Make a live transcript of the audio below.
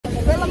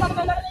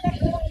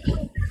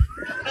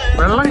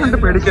വെള്ളം കണ്ട്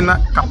പേടിക്കുന്ന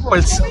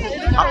കപ്പിൾസ്.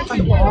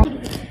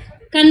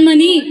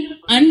 കൺമണി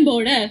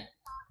അൻപോட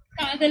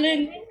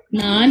காதலன்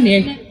நான்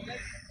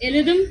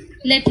எழுதும்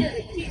லெட்டர்.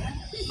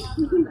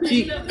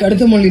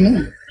 கடிதம் மொழின்னு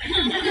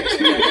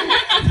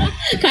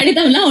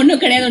கடிதம்லாம்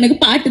ஒன்றும் கிடையாது, உனக்கு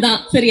பாட்டு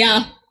தான். சரியா?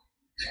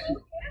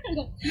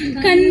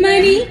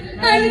 கண்மணி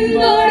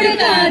அன்போடு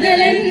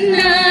காதலன்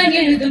நான்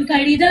எழுதும்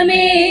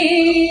கடிதமே,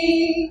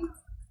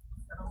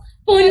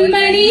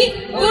 பொன்மணி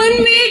உன்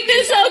வீட்டு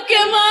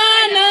சௌக்கியமா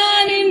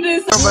நான் இன்று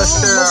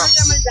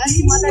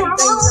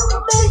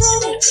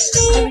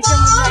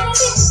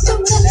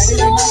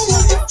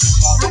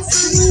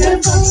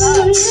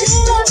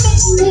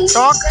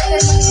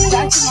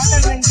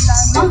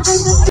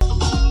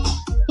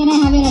Can I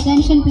have your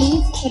attention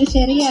please? ഒരു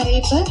ചെറിയ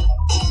അറിയിപ്പ്.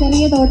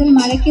 ചെറിയ തോതിൽ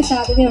മഴയ്ക്ക്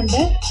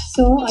സാധ്യതയുണ്ട്.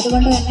 സോ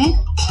അതുകൊണ്ട് തന്നെ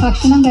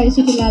ഭക്ഷണം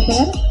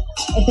കഴിച്ചിട്ടില്ലാത്തവർ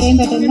എത്രയും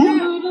പെട്ടെന്ന്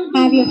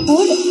have your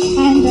food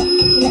and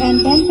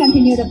then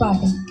continue the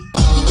party.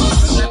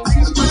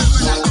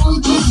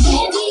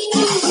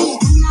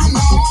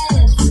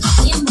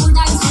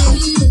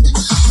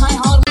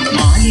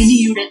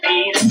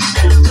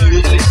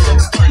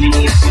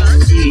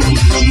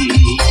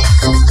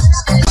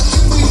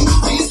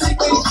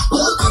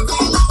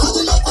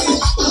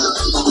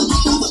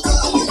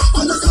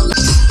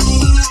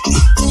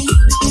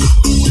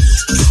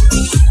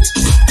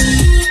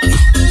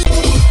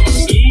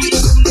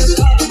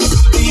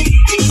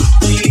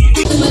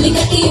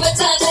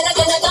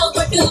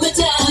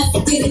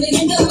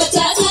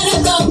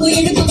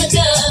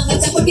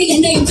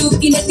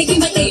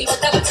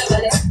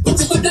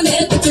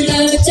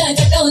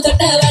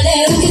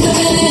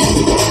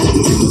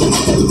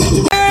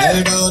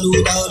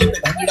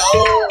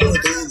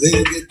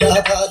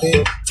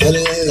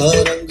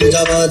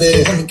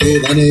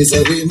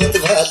 सभी मत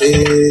वाले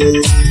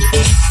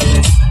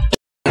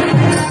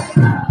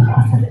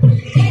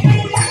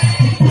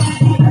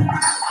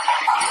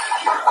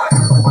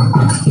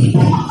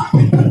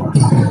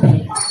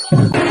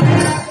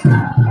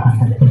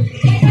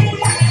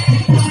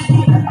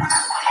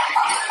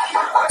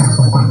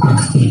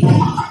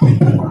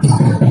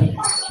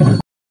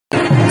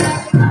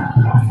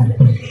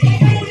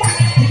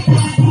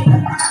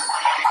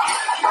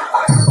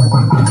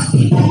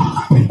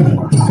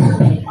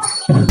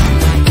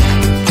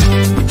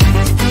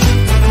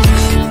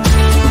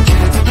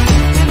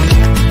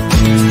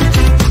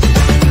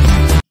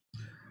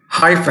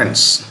ഹായ്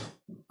ഫ്രണ്ട്സ്,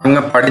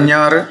 അങ്ങ്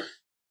പടിഞ്ഞാറ്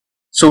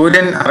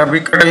സൂര്യൻ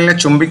അറബിക്കടലിനെ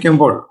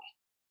ചുംബിക്കുമ്പോൾ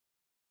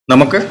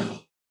നമുക്ക്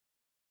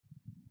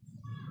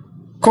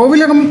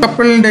കോവിലകം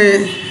കപ്പിളിൻ്റെ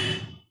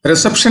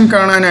റിസപ്ഷൻ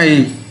കാണാനായി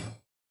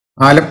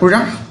ആലപ്പുഴ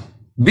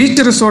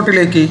ബീച്ച്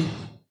റിസോർട്ടിലേക്ക്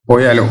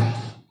പോയാലോ?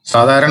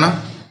 സാധാരണ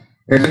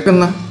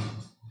എടുക്കുന്ന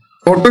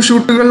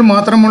ഫോട്ടോഷൂട്ടുകൾ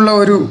മാത്രമുള്ള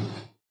ഒരു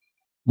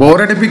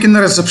ബോറടിപ്പിക്കുന്ന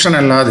റിസപ്ഷൻ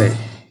അല്ലാതെ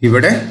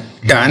ഇവിടെ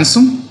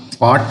ഡാൻസും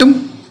പാട്ടും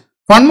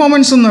ഫൺ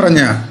മൊമെന്റ്സും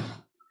നിറഞ്ഞ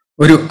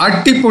ഒരു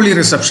അടിപൊളി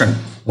റിസപ്ഷൻ.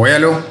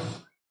 പോയാലോ?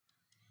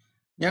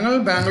 ഞങ്ങൾ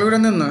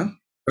ബാംഗ്ലൂരിൽ നിന്ന്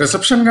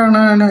റിസപ്ഷൻ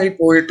കാണാനായി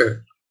പോയിട്ട്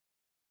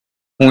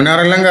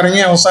മൂന്നാറെല്ലാം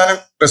കറങ്ങി അവസാനം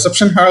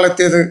റിസപ്ഷൻ ഹാൾ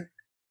എത്തിയത്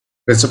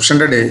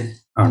റിസപ്ഷൻ്റെ ഡേ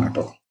ആണ്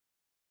കേട്ടോ.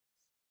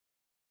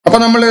 അപ്പൊ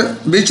നമ്മൾ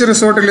ബീച്ച്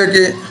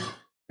റിസോർട്ടിലേക്ക്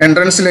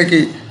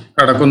എൻട്രൻസിലേക്ക്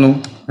കടക്കുന്നു.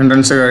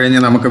 എൻട്രൻസ് കഴിഞ്ഞ്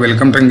നമുക്ക്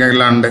വെൽക്കം ഡ്രിങ്ക്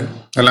എല്ലാം ഉണ്ട്,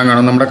 എല്ലാം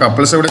കാണും. നമ്മുടെ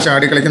കപ്പിൾസ് ഇവിടെ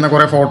ചാടി കളിക്കുന്ന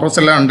കുറെ ഫോട്ടോസ്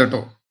എല്ലാം ഉണ്ട്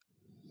കേട്ടോ.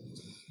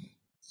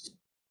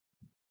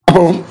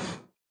 അപ്പോൾ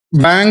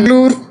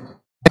ബാംഗ്ലൂർ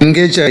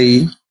എൻഗേജായി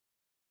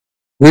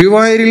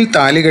ഗുരുവായൂരിൽ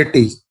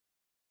താലികെട്ടി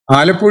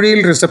ആലപ്പുഴയിൽ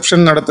റിസപ്ഷൻ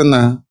നടത്തുന്ന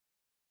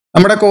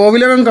നമ്മുടെ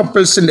കോവിലകം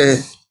കപ്പിൾസിന്റെ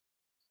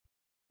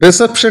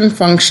reception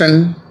function,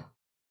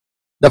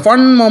 the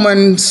fun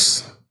moments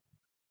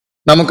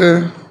നമുക്ക്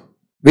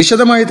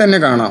വിശദമായി തന്നെ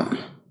കാണാം.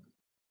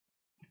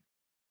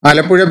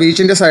 ആലപ്പുഴ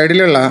ബീച്ചിന്റെ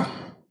സൈഡിലുള്ള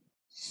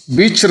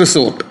ബീച്ച്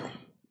റിസോർട്ട്,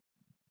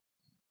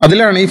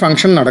 അതിലാണ് ഈ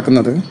ഫംഗ്ഷൻ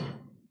നടക്കുന്നത്.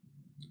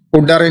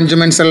 ഫുഡ്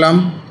അറേഞ്ച്മെന്റ്സ് എല്ലാം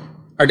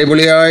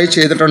അടിപൊളിയായി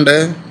ചെയ്തിട്ടുണ്ട്.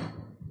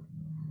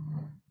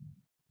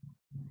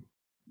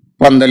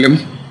 പന്തലും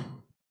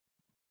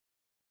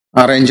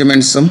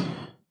അറേഞ്ച്മെന്റ്സും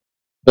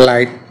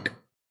ലൈറ്റ്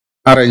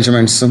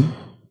അറേഞ്ച്മെന്റ്സും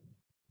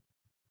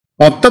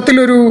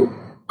മൊത്തത്തിലൊരു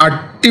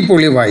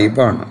അടിപൊളി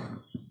വൈബാണ്.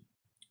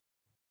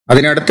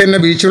 അതിനടുത്ത് തന്നെ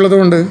ബീച്ചുള്ളത്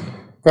കൊണ്ട്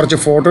കുറച്ച്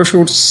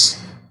ഫോട്ടോഷൂട്ട്സ്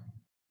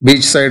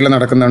ബീച്ച് സൈഡിൽ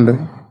നടക്കുന്നുണ്ട്.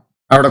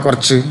 അവിടെ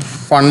കുറച്ച്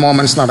ഫൺ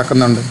മൊമെന്റ്സ്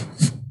നടക്കുന്നുണ്ട്.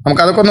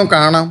 നമുക്കതൊക്കെ ഒന്ന്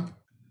കാണാം.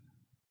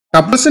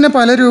 കപ്പിൾസിനെ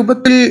പല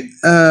രൂപത്തിൽ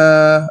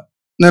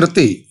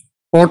നിർത്തി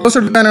ഫോട്ടോസ്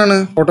എടുക്കാനാണ്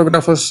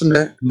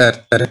ഫോട്ടോഗ്രാഫേഴ്സിന്റെ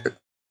തിരക്ക്.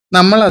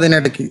 നമ്മൾ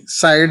അതിനിടയ്ക്ക്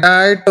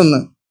സൈഡായിട്ടൊന്ന്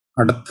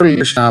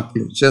അടുത്തുള്ള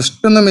ഷാപ്പിൽ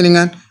ജസ്റ്റ് ഒന്ന്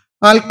മിനിങ്ങാൻ.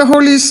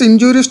 Alcohol is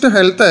injurious to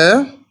health.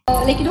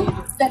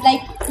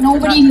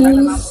 Nobody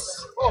knows.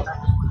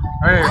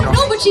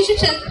 No, but she should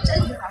tell.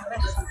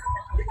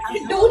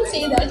 Don't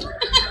say that.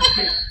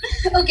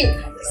 Okay,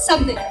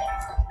 something.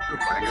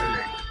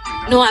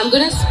 No, I'm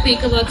gonna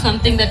speak about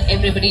something that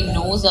everybody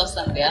knows of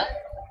Sandhya.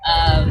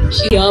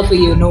 She's here for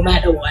you no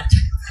matter what.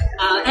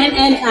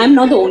 And I'm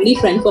not the only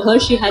friend for her.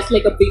 She has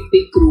like a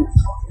big group.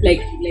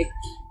 Like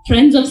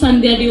friends of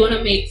Sandhya, do you want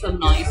to make some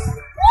noise?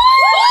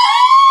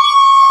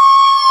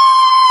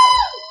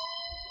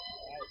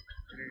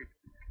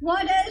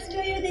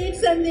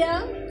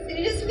 Sandhya.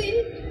 Seriously,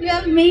 you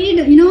have made,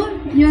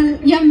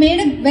 you have made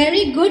a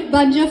very good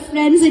bunch of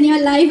friends in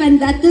your life,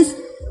 and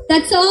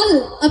that's all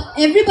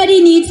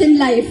everybody needs in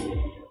life.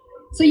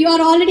 So you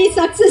are already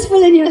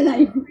successful in your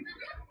life.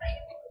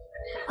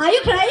 Are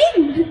you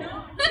crying?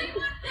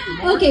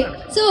 Okay,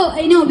 so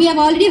we have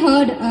already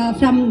heard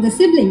from the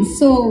siblings.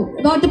 So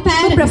about the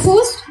parents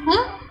proposed,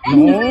 huh?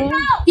 No.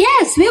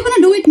 Yes, we are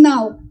gonna do it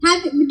now.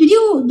 Did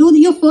you do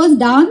your first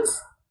dance?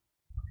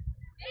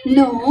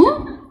 No.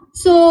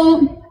 So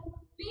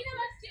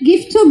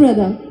gift to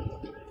brother.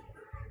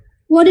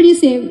 What did you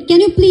say? Can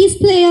you please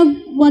play a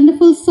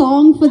wonderful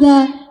song for the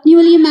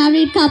newly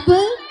married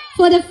couple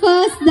for the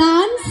first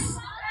dance?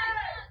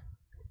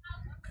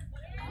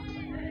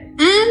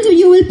 And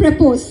you will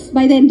propose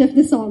by the end of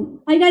the song.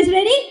 Are you guys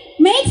ready?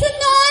 Make some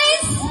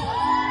noise!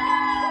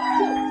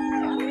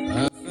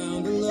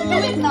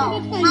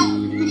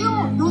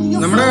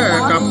 നമ്മുടെ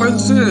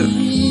couples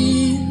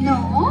No.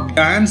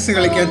 Dance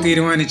കളിക്കാൻ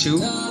തീരുമാനിച്ചു.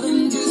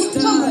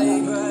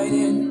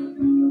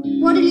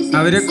 What did you say?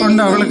 അവരെ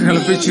കൊണ്ട് അവളെ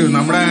കളിപ്പിച്ചു.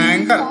 നമ്മുടെ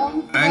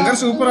anchor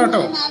super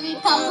ആട്ടോ,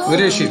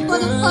 ഒരു രക്ഷയും.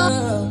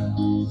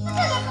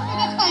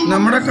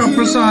 നമ്മുടെ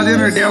കപ്പിൾസ് ആദ്യം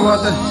റെഡി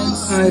ആവാത്ത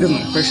ആയിരുന്നു,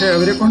 പക്ഷെ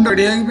അവരെ കൊണ്ട്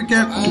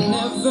റെഡിയാക്കിപ്പിക്കാൻ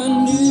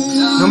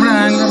നമ്മുടെ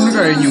ആങ്കറിന്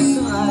കഴിഞ്ഞു.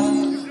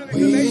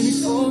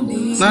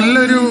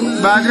 നല്ലൊരു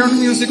ബാക്ക്ഗ്രൗണ്ട്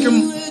മ്യൂസിക്കും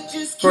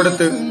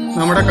കൊടുത്ത്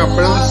നമ്മുടെ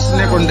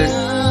കപ്പിൾസിനെ കൊണ്ട്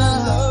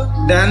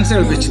ഡാൻസ്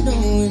കളിപ്പിച്ചു.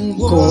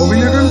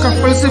 കോവിലൊക്കെ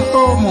കപ്പിൾസ്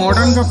ഇപ്പോ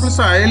മോഡേൺ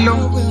കപ്പിൾസ് ആയല്ലോ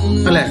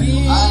അല്ലെ?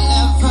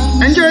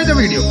 Enjoy the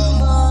video.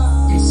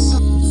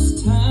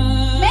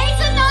 Make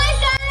some noise,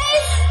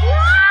 guys!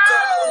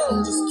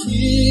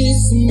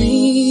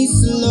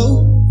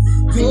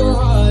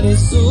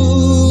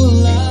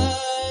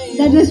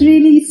 That was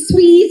really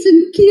sweet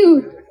and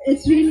cute.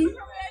 It's really...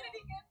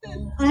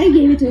 I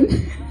gave it to him.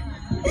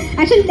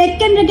 Actually,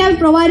 Deccan Rec have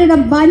provided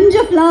a bunch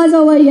of flowers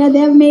over here.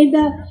 They have made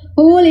the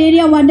whole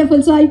area wonderful.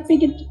 So I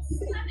picked it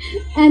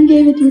and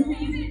gave it to him.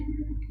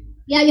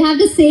 Yeah, you have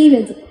to save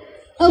it.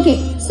 Okay,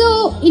 so,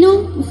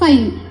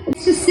 fine.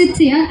 Just sit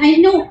here. I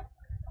know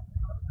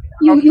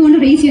you want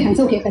to raise your hands.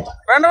 Okay, better.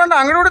 വേണ്ട വേണ്ട,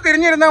 അങ്ങോട്ട്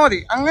തിരിഞ്ഞിരുന്നാ മതി,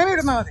 അങ്ങനെ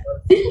ഇരുന്നാ മതി.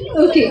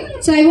 Okay,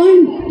 so I want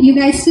you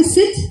guys to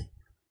sit.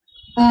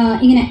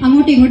 ഇങ്ങനെ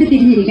അങ്ങോട്ടും ഇങ്ങോട്ടും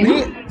തിരിഞ്ഞിരിക്കണം.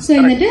 So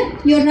എന്നിട്ട്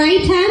your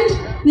right hand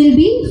will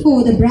be for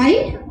the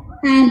bride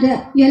and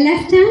your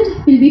left hand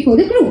will be for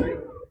the groom.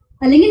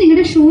 അല്ലെങ്കിൽ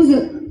നിങ്ങളുടെ ഷൂസ്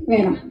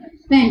വേണം?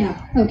 വേണ്ട.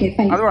 Okay,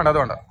 fine. അത് വേണ്ട, അത്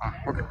വേണ്ട.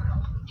 Okay.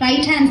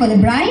 Right hand for the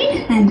bride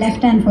and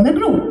left hand for the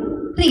groom.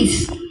 Please.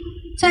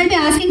 So I'll be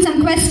asking some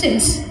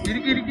questions.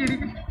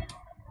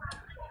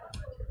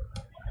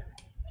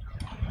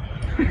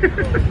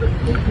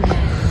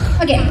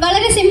 Okay,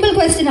 വളരെ simple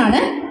question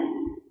ആണ്.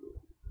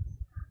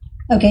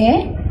 Okay.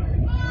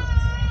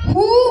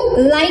 Who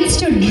likes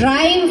to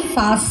drive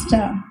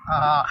faster?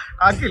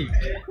 Akhil.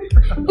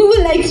 Who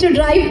likes to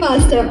drive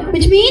faster?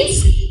 Which means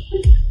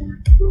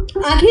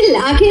Akhil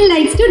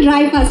likes to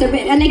drive faster.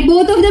 Like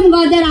both of them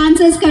got their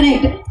answers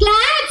correct.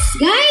 Claps,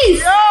 guys.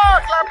 Yeah,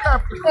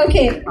 clap.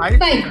 Okay,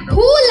 fine.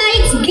 Who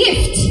likes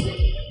gifts?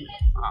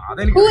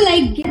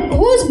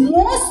 Who's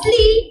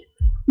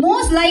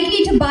most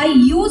likely to buy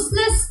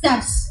useless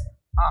stuffs?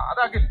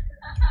 Akhil.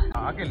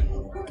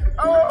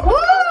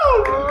 Oh,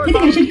 I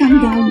think I should come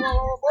down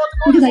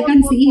because I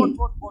can't see him.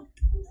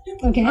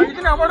 Okay.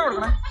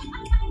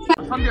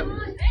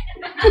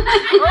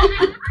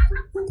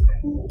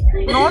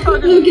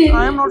 Okay.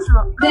 I am not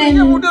sure. Then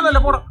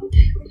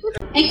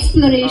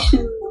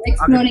exploration,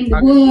 exploring the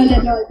world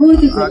and all.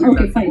 Both of them.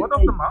 Okay, fine. Both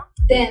of them, huh?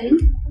 Then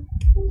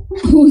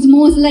who's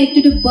most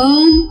likely to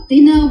burn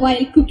dinner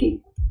while cooking?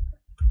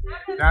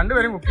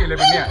 രണ്ടുപേരും cook ചെയ്യില്ല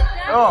പിന്നെ.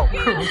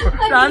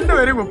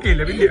 രണ്ടുപേരും cook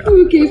ചെയ്യില്ല പിന്നെ.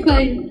 Okay,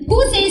 fine. Who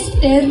says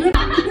terror?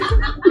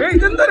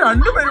 ഇതെന്താ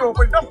രണ്ടുപേരും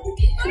open?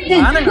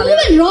 Then who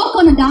will rock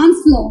on a dance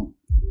floor?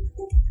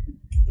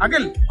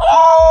 Akhil.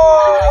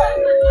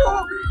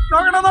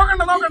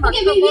 നോക്കണ്ട.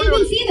 Okay,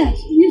 we'll see that.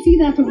 We'll see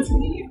that also.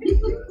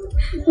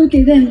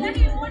 Okay, then.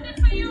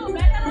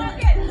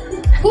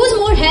 Who's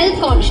more health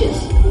conscious?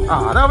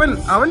 അത്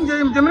അവൻ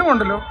ജിമ്മിനും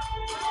ഉണ്ടല്ലോ.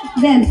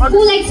 Then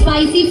who likes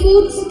spicy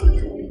foods?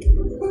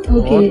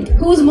 Okay.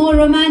 Who's more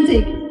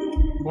romantic?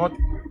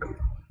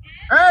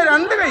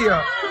 രണ്ട് കയ്യോ?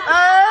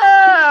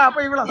 അപ്പൊ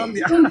ഇവിടെ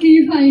സന്ധ്യ. Okay,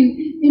 fine.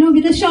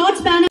 With a short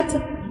span of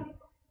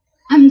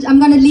I'm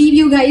gonna leave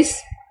you guys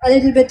a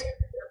little bit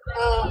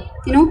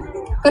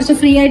കുറച്ച്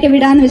free ആയിട്ട്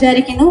വിടാന്ന്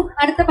വിചാരിക്കുന്നു.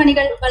 അടുത്ത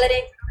പണികൾ വളരെ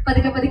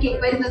പതുക്കെ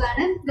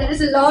വരുന്നതാണ്. There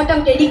is a lot of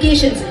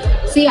dedications.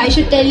 See, I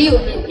should tell you,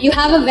 you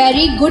have a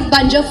very good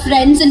bunch of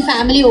friends and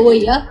family over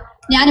here.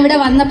 ഞാൻ ഇവിടെ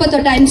വന്നപ്പോൾ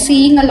തൊട്ട് I'm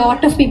seeing a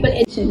lot of people.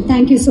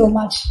 Thank you so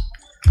much.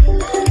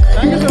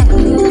 Thank you so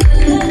much.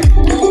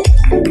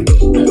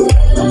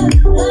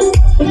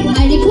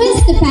 I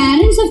request the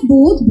parents of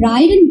both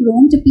bride and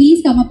groom to please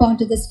come up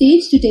onto the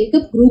stage to take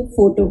a group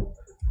photo.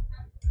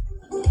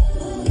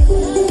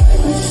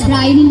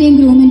 ബ്രൈഡിന്റെയും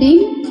ഗ്രൂമിന്റെയും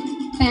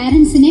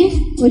പാരന്റ്സിനെ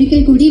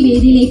ഒരിക്കൽ കൂടി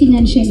വേദിയിലേക്ക്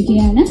ഞാൻ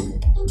ക്ഷണിക്കുകയാണ്.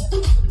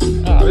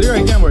 അവര്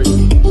കഴിക്കാൻ പോയി.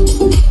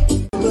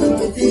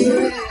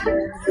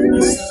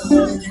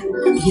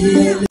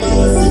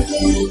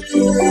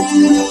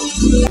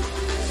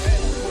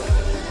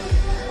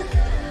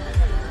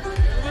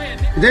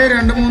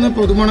 2-3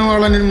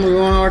 പുതുമണവാളനും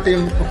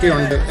മുതുമണവാട്ടിയും ഒക്കെ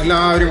ഉണ്ട്.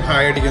 എല്ലാവരും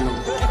ഹായ് അടിക്കുന്നു.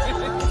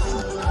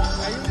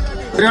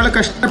 ഒരാൾ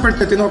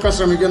കഷ്ടപ്പെട്ട് എത്തി നോക്കാൻ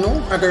ശ്രമിക്കുന്നു,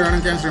 മറ്റേ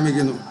കാണിക്കാൻ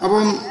ശ്രമിക്കുന്നു.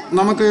 അപ്പം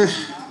നമുക്ക്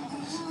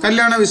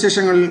കല്യാണ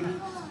വിശേഷങ്ങൾ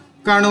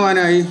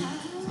കാണുവാനായി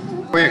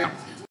പോയേക്കാം.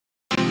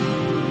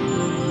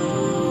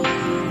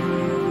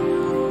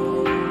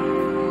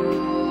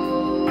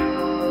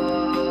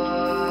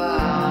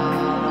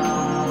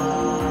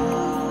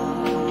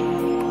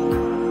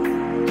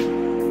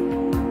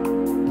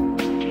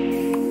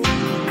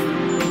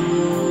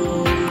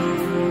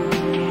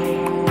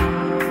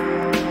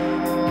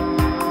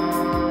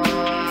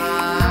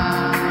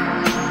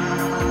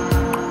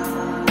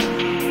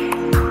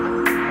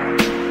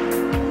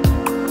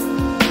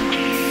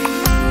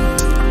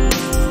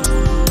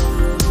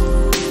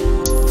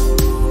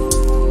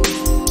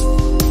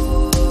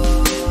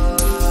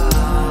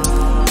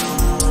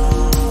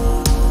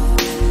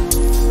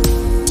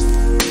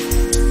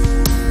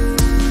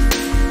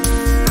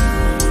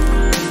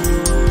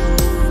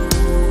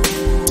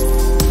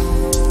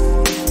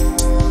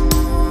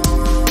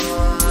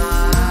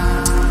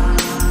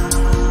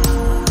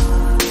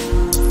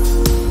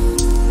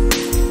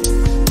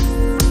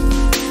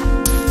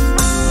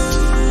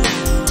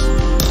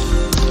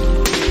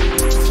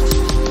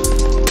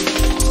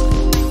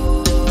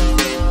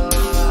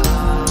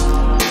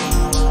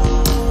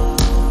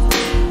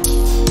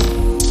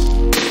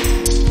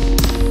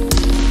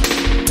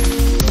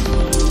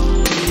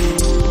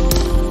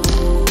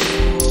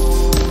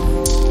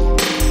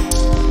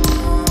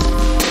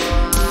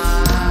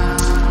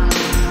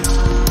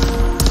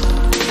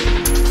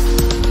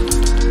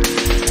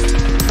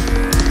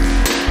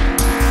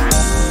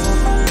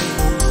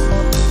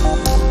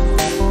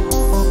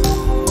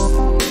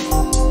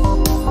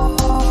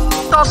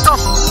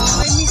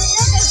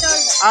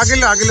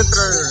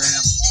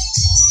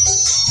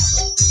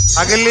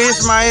 Agil is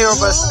my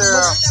best.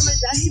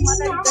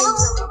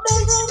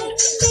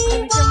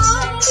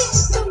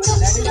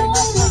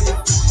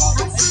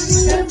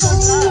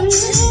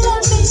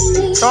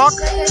 Talk.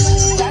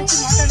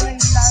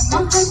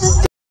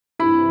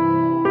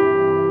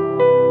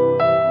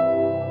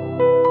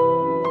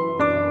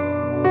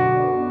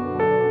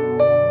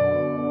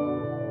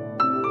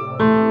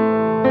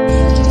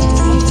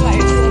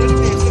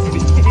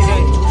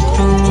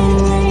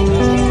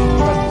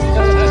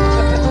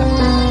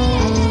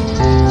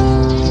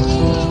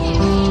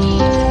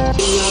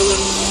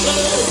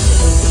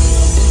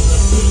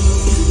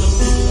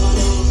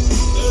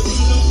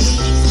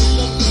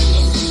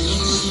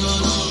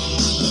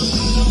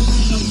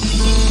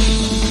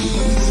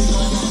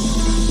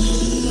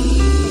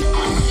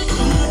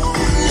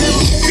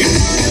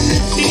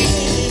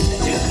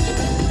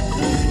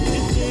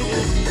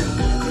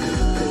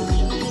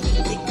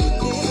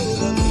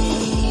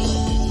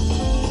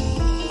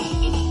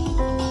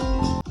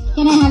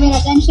 Can I have your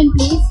attention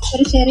please?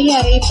 ഒരു ചെറിയ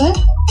അറിയിപ്പ്,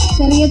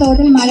 ചെറിയ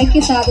തോതിൽ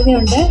മഴയ്ക്ക്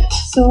സാധ്യതയുണ്ട്.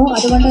 സോ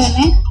അതുകൊണ്ട്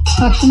തന്നെ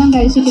ഭക്ഷണം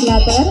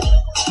കഴിച്ചിട്ടില്ലാത്തവർ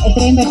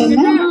എത്രയും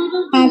പെട്ടെന്ന്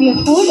have your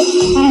food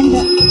and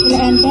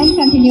then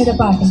continue the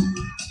party.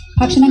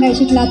 ഭക്ഷണം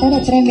കഴിച്ചിട്ടില്ലാത്തവർ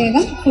എത്രയും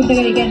വേഗം food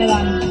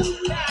കഴിക്കേണ്ടതാണ്.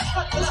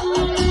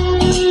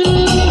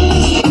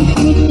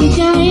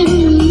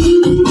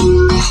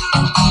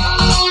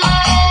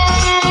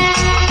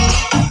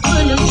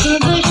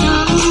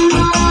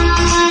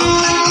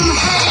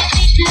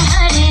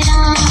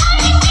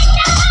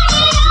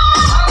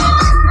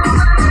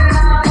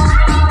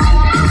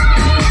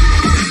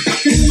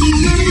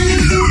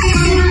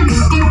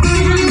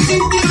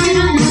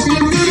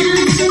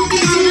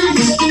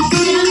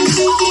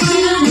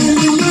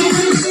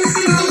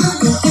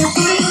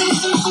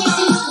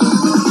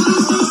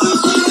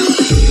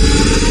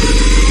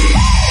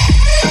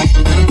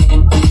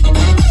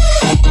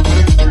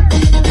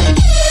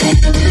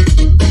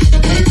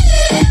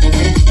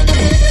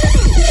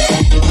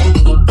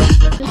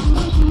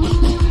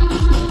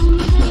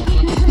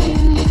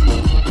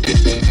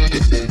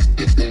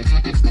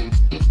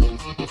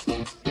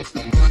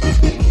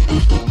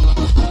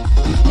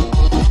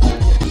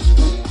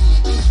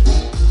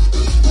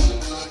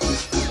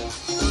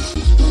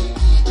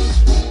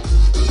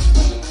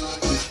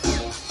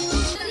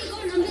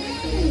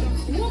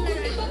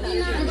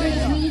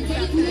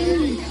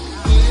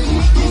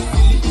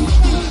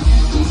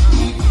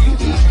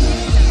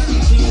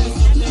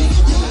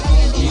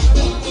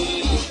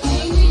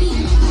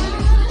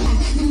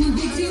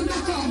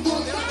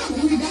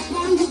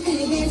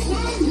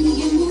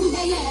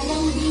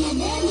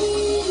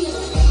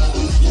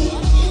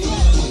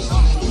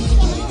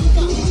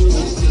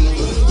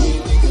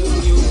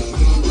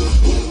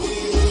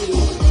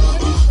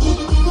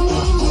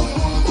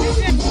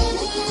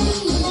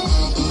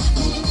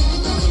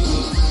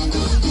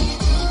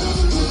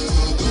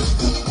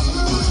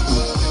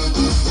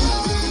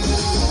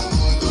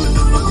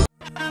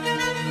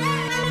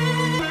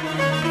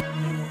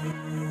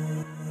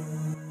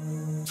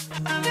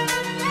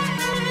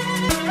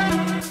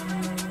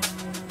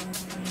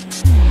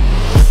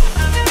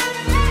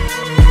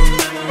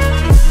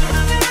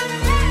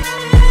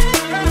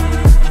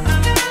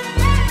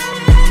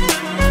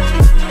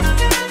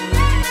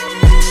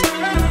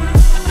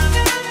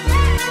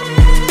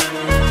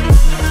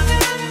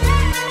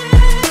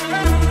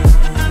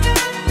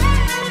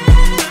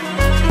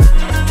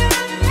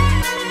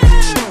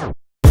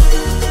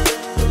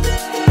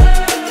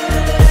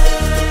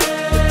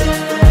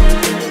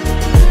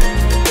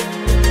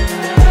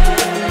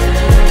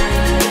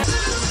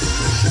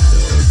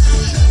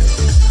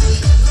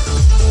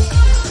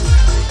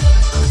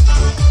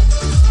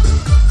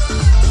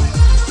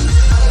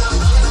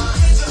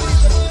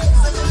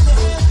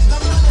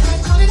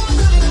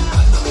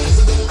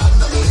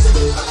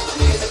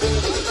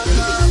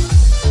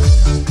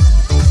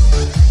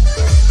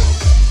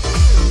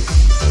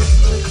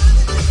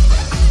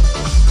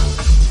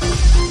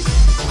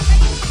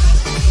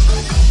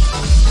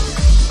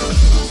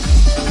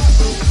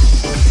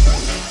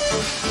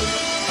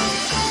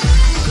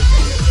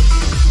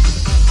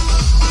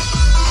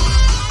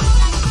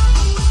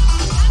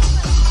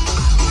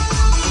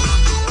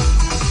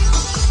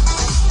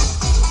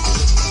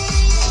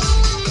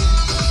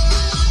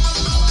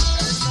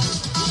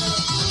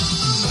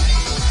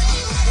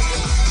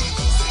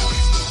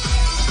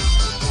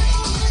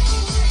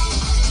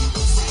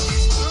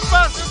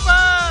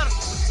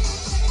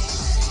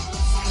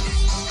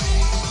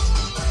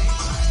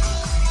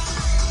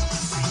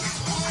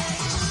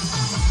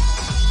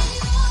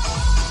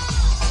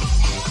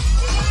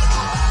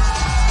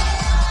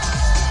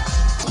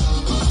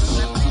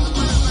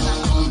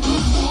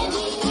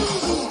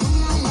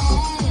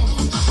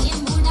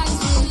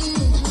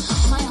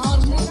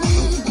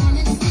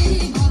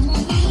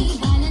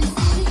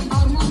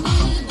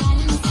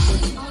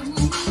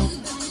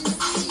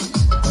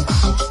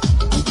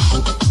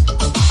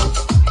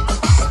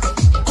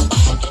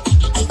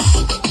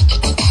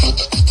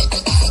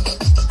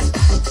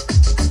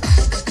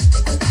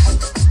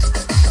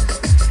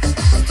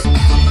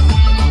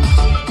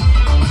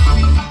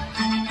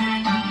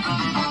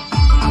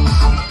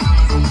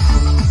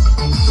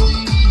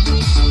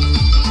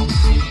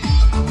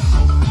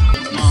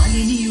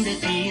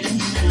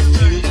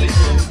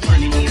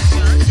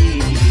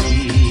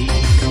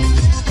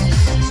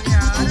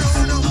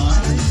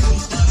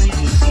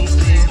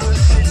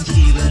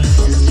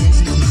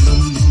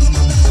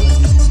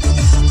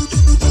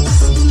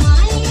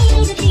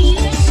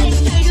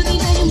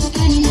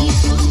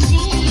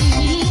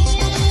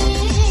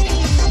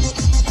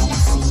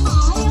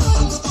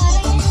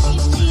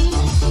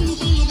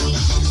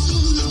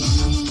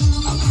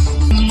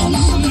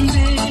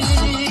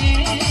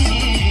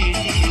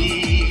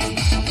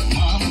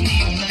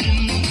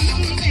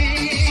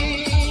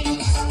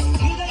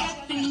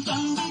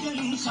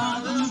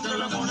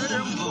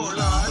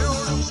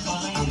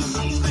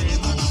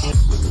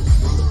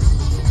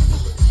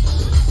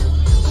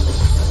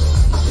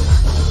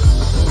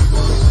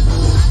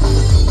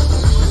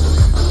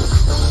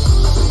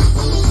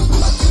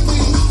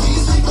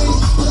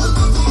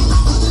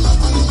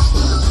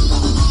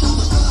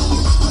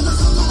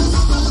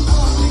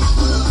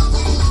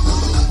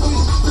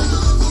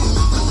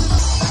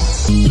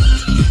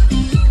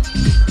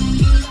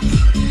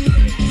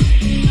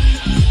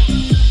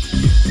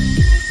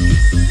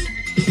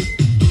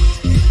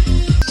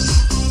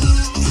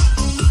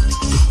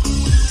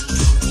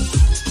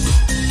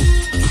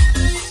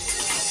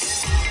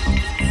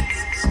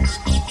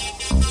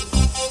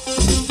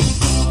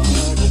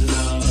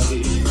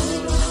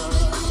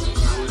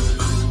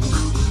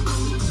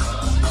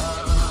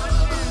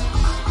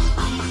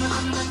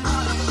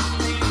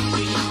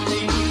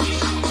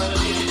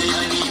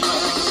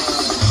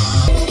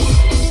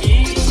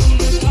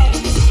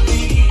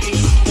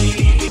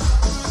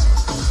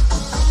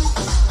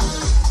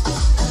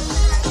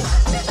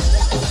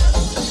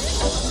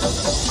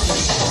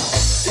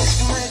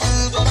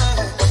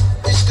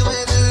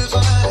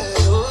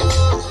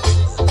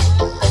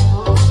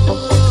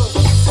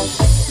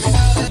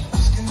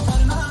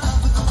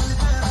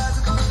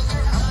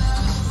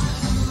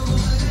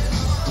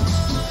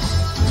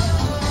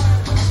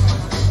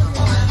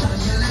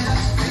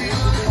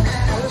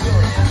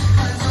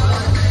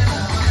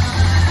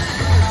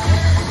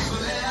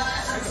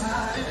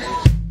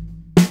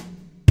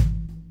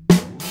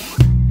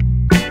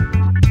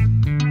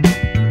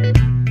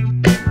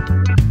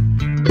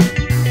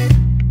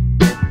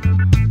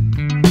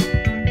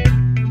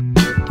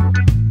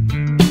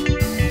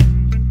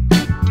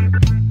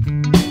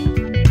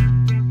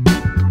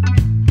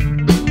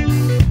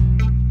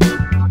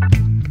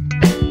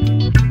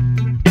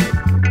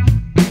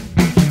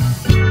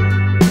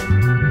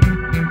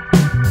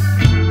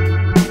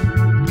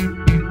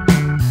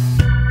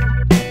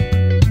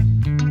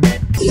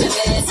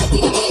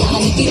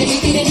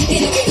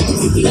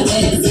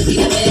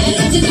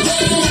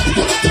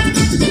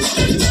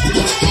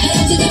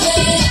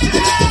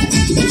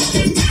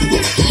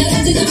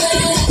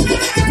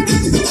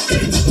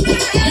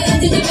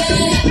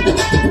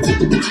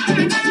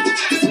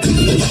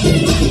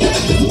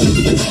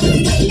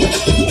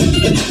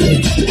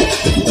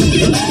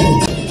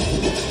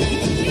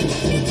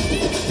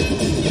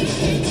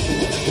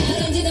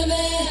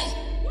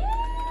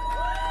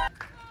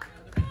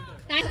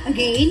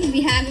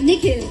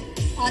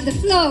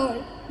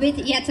 forward with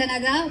yet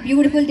another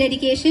beautiful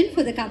dedication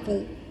for the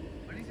couple.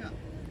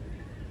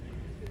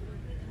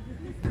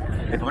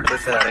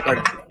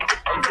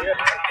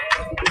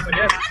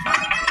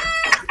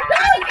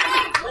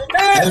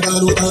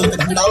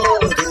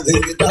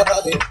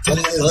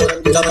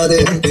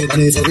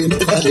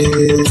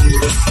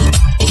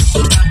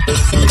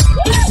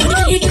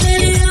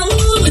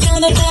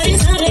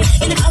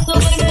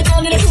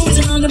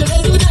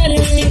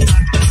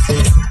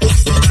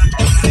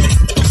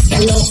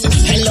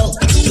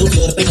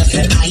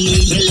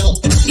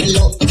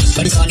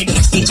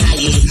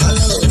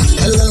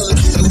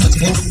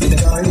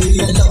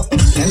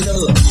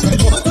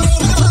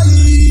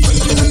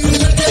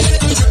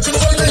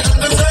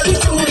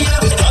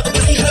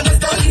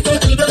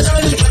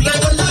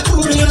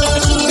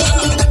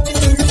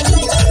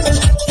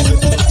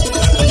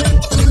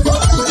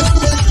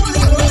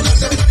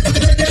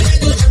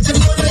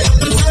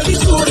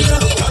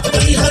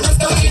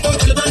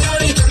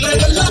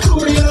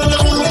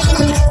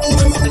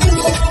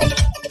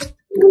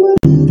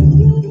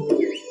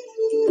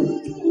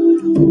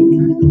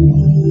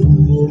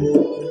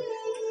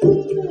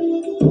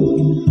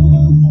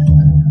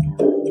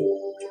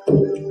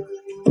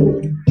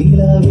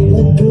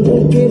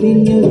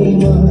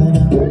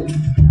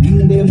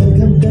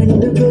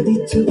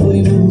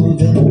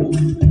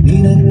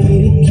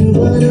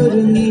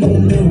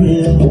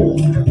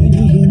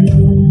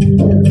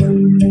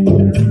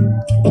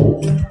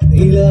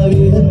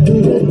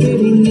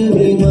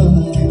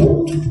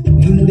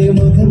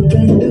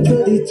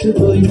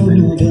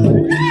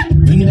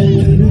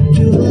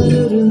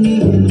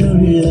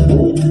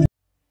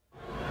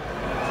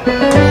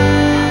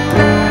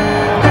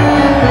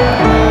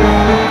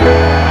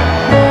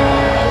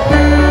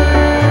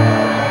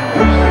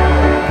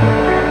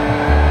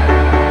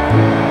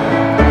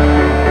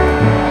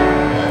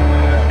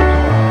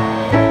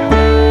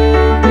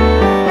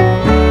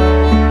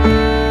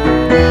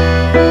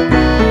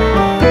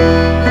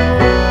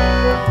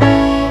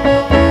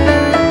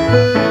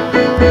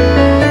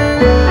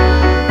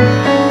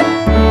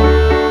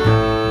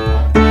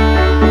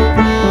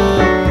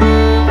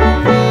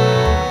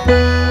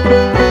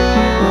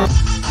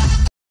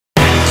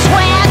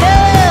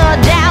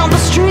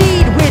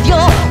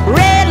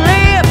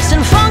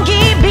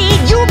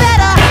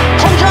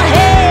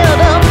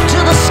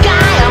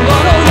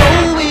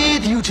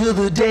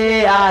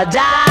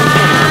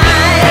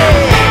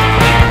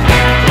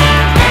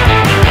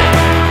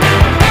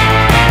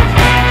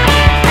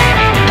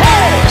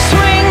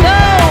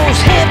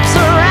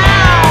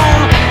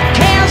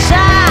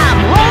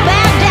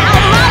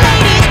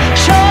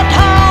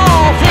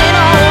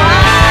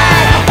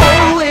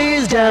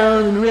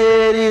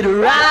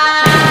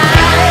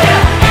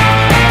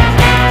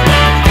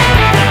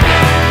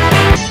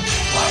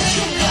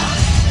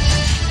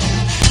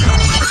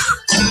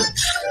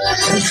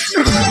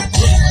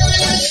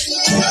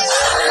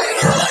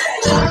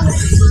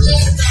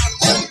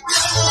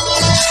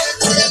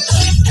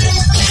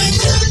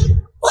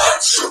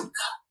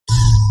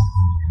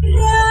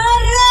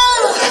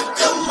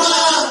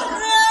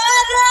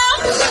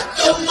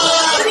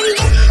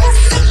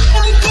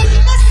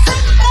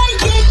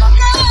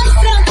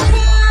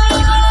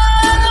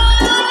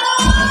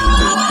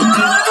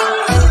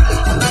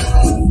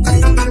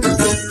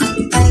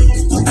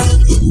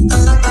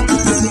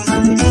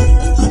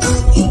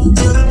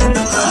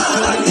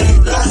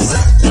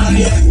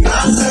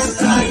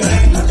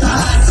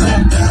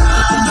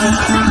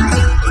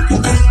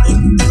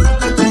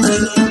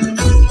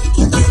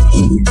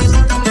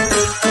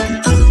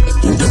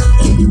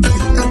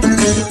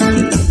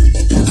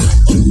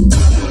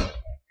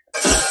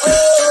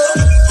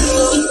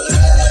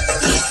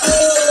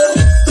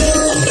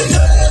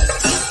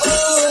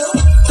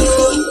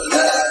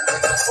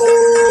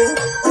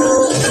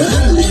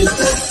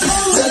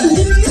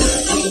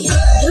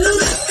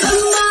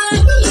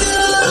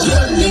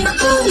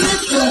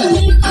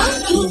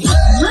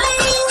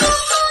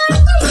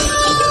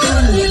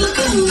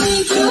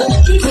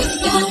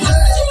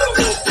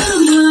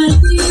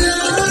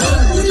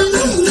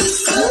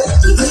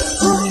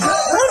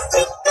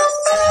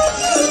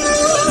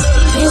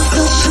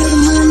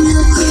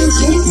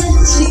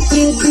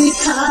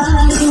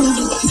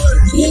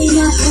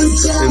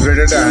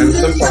 ഇവരുടെ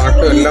ഡാൻസും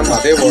പാട്ടും എല്ലാം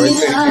അതേ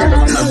വോയിസിൽ എനിക്ക്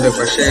ഇടണമെന്നുണ്ട്.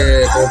 പക്ഷേ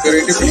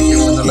കോപ്പിറൈറ്റ്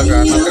പിടിക്കുമെന്നുള്ള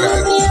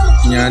കാരണത്തിലാണ്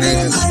ഞാൻ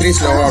ഇത്തിരി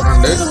സ്ലോ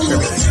ആക്കുന്നുണ്ട്.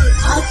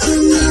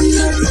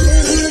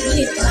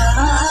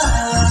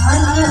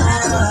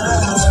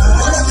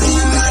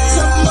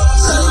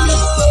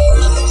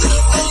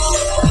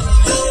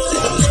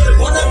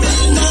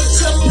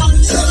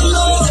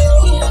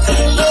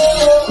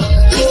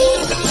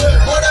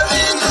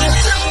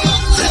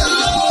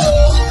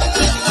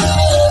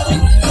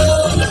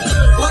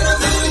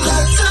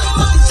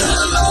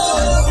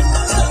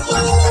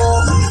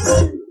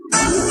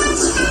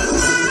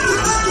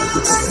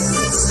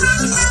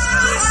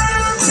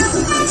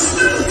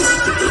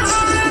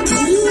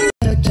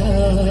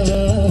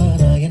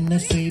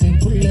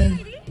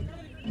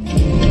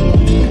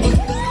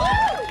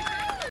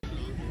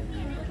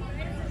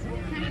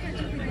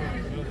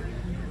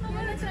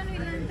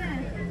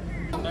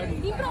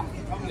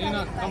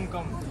 Lena,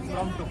 come.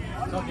 From two.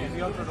 It's okay.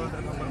 We also don't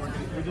remember, but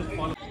we just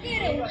follow.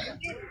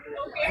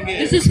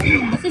 This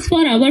is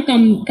for our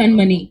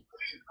Kanmani.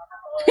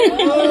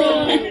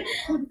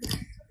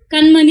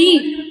 Kanmani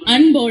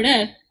அன்போட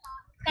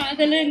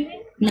காதலன்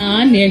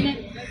நான்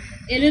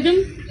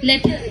எழுதும்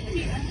லெட்டர்.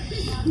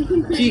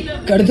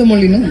 கடிதம்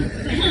மொழினும்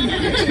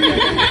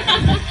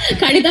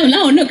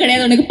கடிதம்லாம் ஒண்ணும்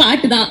கிடையாது, உனக்கு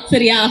பாட்டு தான்.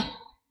 சரியா?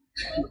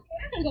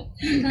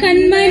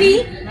 கண்மணி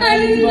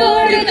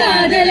அன்போடு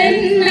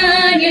காதலன்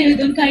நான்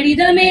எழுதும்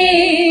கடிதமே,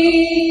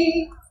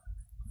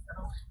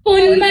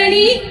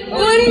 பொன்மணி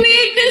உன்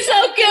வீட்டு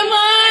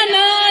சௌக்கியமா,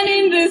 நான்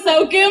இன்று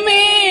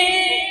சௌக்கியமே,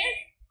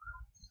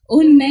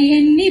 உன்னை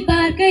எண்ணி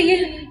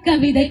பார்க்கையில்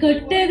கவிதை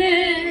கொட்டது,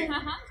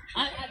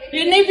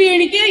 என்னை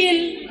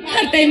பீடிக்கையில்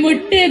வார்த்தை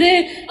முட்டது.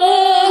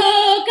 ஓஹோ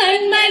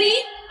கண்மணி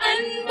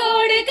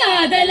அன்போடு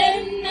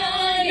காதலன்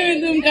நான்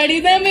எழுதும்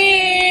கடிதமே,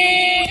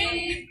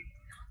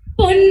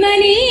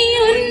 பொன்மணி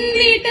உன்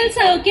வீட்டில்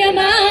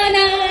சௌக்கியமா,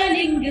 நான்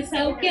இங்கு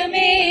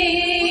சௌக்கியமே.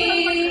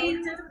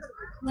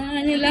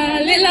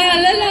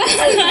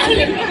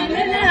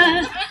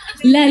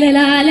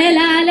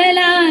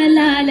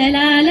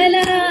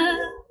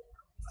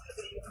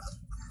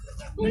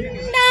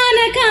 உண்டான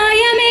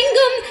காயம்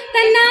எங்கும்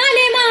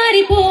தன்னாலே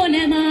மாறி போன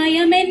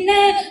மாயம் என்ன,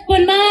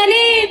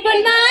 பொன்மானே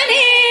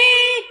பொன்மானே,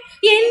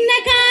 என்ன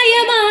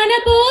காயமான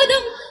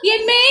போதும்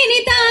என் மேனி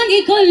தாங்கி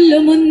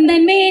கொள்ளும்,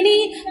 முந்தன் மேனி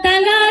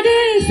தாங்காது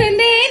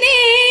சென்றேனே,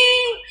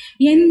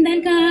 எந்த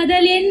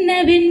காதல்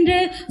என்னவென்று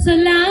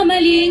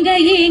சொல்லாமல்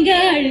ஏங்க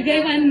அழுகை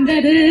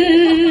வந்தது,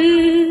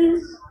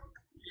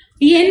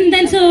 எந்த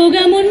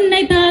சோகம்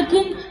உன்னை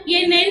தாக்கும்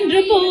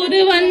என்னென்று போது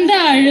வந்த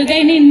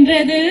அழுகை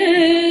நின்றது.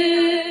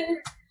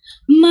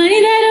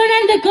 மனிதர்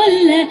உணர்ந்து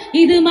கொள்ள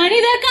இது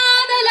மனித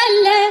காதல்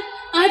அல்ல,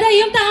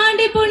 அதையும்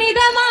தாண்டி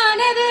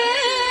புனிதமானது.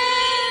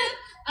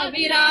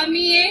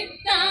 அபிராமியே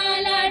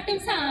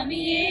தாலாட்டும்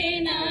சாமியே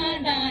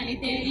நான் தானே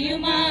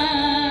தெரியுமா,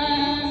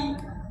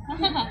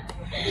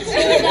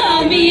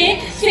 சாமியே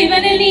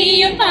சிவனில்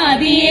நீயும்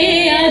பாதியே,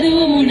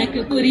 அதுவும்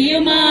உனக்கு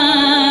புரியுமா.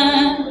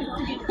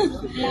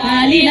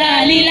 லாலி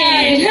லாலி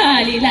லாலி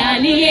லாலி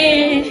லாலியே,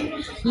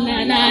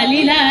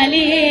 லாலி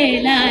லாலியே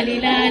லாலி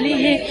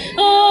லாலியே.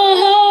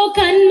 ஓஹோ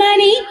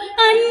கண்மணி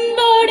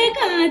அன்போடு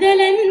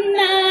காதலன்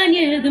நான்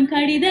எழுதும்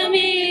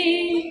கடிதமே,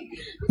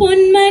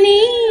 பொன்மணி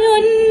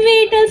உன்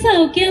வீட்டில்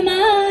சௌக்கியமா,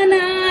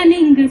 நான்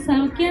இங்கு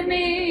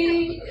சௌக்கியமே.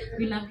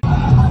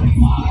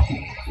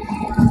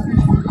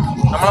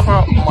 നമ്മളപ്പോ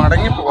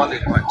മടങ്ങി പോവാൻ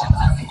തീരുമാനിച്ചു.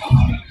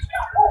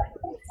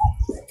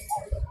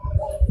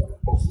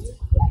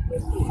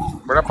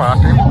 ഇവിടെ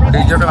പാർട്ടിയും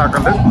ഡീജൊക്കെ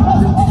നടക്കുന്നുണ്ട്.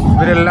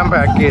 ഇവരെല്ലാം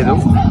പാക്ക് ചെയ്തു.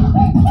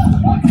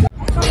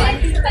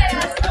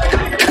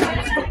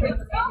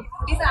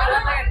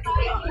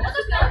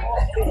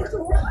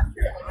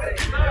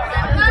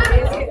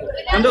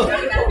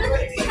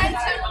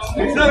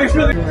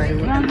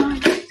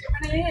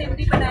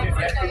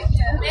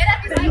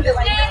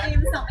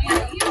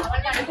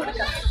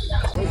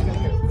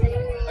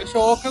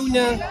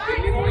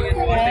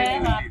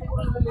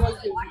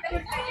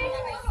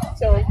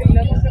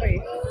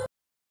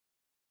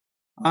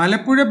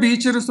 ആലപ്പുഴ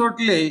ബീച്ച്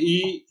റിസോർട്ടിലെ ഈ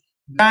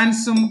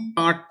ഡാൻസും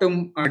പാട്ടും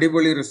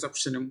അടിപൊളി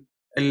റിസപ്ഷനും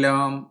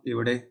എല്ലാം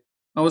ഇവിടെ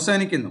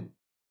അവസാനിക്കുന്നു.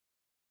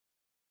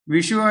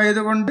 വിഷു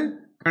ആയതുകൊണ്ട്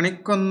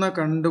കണിക്കൊന്ന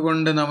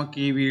കണ്ടുകൊണ്ട് നമുക്ക്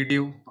ഈ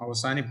വീഡിയോ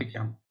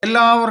അവസാനിപ്പിക്കാം.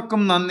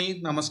 എല്ലാവർക്കും നന്ദി,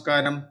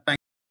 നമസ്കാരം.